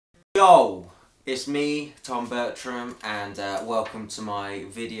Yo, it's me, Tom Bertram, and welcome to my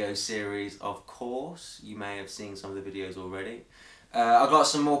video series. Of course, you may have seen some of the videos already. I've got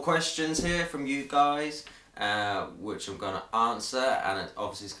some more questions here from you guys, which I'm going to answer, and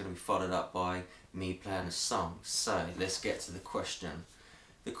obviously it's going to be followed up by me playing a song. So let's get to the question.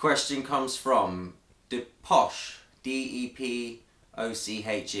 The question comes from Depoche, D-E-P-O-C-H-E.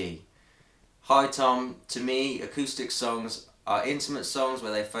 Hi Tom, to me acoustic songs are intimate songs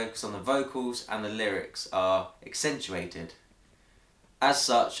where they focus on the vocals and the lyrics are accentuated. As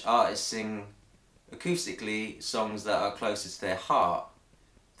such, artists sing acoustically songs that are closest to their heart.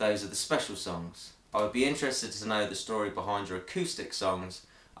 Those are the special songs. I would be interested to know the story behind your acoustic songs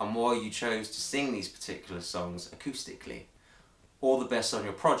and why you chose to sing these particular songs acoustically. All the best on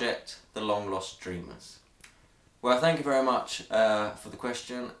your project, The Long Lost Dreamers. Well, thank you very much for the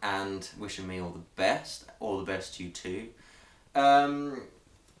question and wishing me all the best. All the best to you too. I'm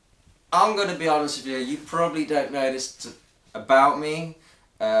going to be honest with you, you probably don't know this about me,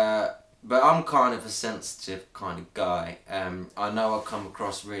 but I'm kind of a sensitive kind of guy. I know I come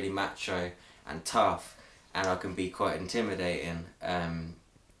across really macho and tough, and I can be quite intimidating, and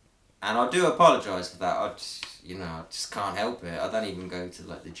I do apologise for that. I just can't help it. I don't even go to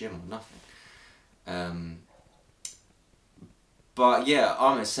like the gym or nothing. But yeah,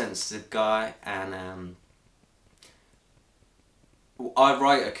 I'm a sensitive guy, and I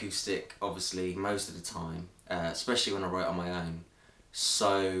write acoustic, obviously, most of the time, especially when I write on my own.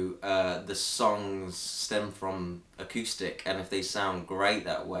 So the songs stem from acoustic, and if they sound great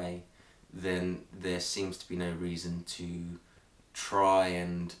that way, then there seems to be no reason to try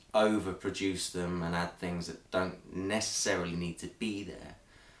and overproduce them and add things that don't necessarily need to be there.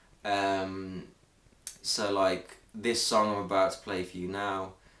 So like this song I'm about to play for you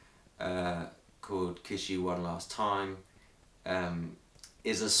now, called Kiss You One Last Time,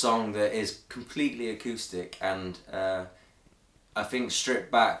 is a song that is completely acoustic, and I think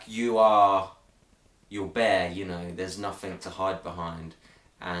stripped back you're bare, you know, there's nothing to hide behind,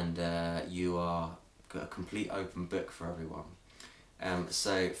 and you are a complete open book for everyone.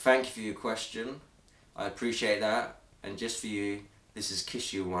 So thank you for your question, I appreciate that, and just for you, this is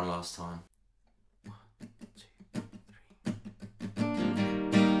Kiss You One Last Time.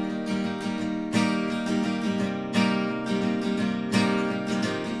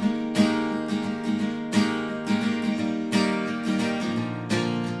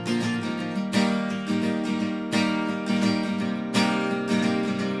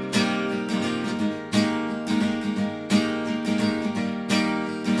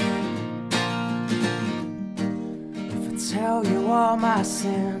 Tell you all my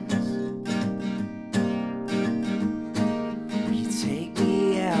sins, will you take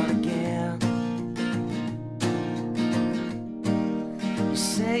me out again? You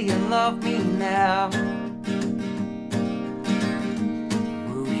say you love me now,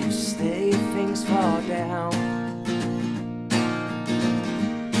 will you stay if things fall down?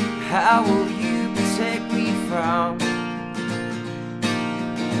 How will you protect me from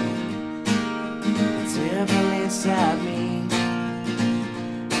the devil inside me?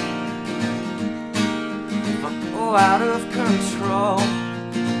 Out of control,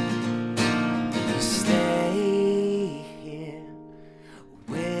 you stay here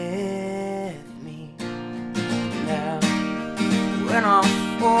with me now. When I'm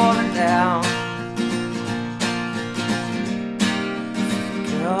falling down, the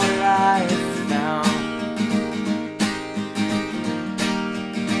girl I have found,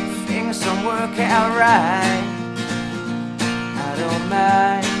 things don't work out right, I don't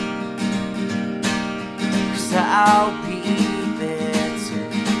mind. I'll be there to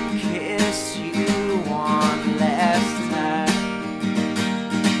kiss you one last time.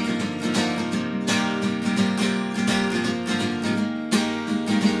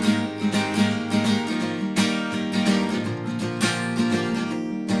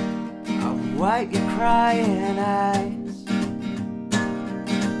 I'll wipe your crying eyes,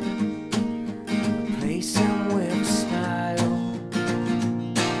 replace them with a smile,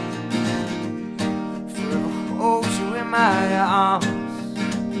 hold you in my arms.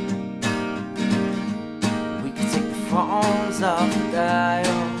 We can take the phones off the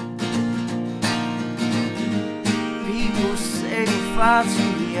dial. People say we're far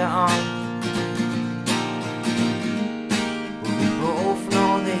too young, but we both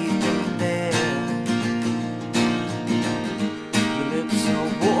know they've been there. Your lips are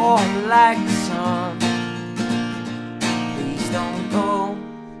warm like the sun. Please don't go,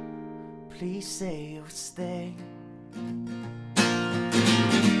 please say you'll stay.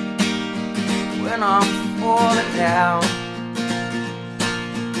 When I'm falling down,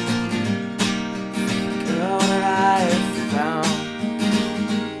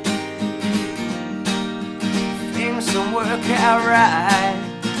 alright.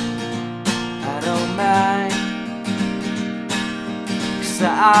 I don't mind, 'cause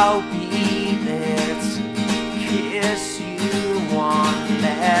I'll be there to kiss you one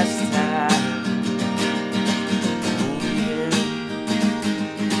last time.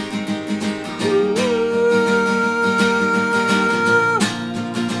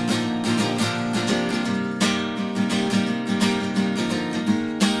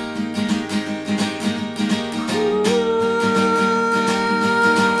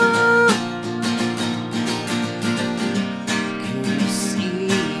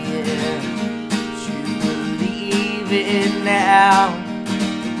 Now,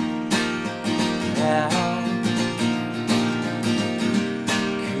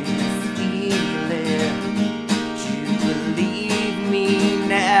 can you feel it? Do you believe me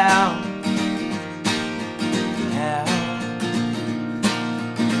now?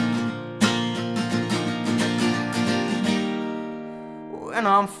 When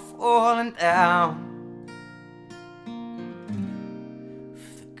I'm falling down,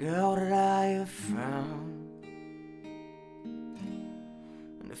 for the girl that I have found,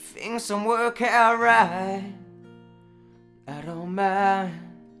 if things don't work out right, I don't mind,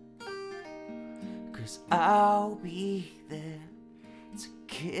 'cause I'll be there to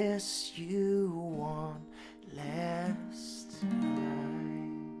kiss you one last time.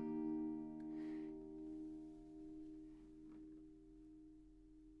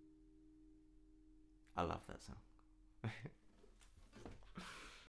 I love that song.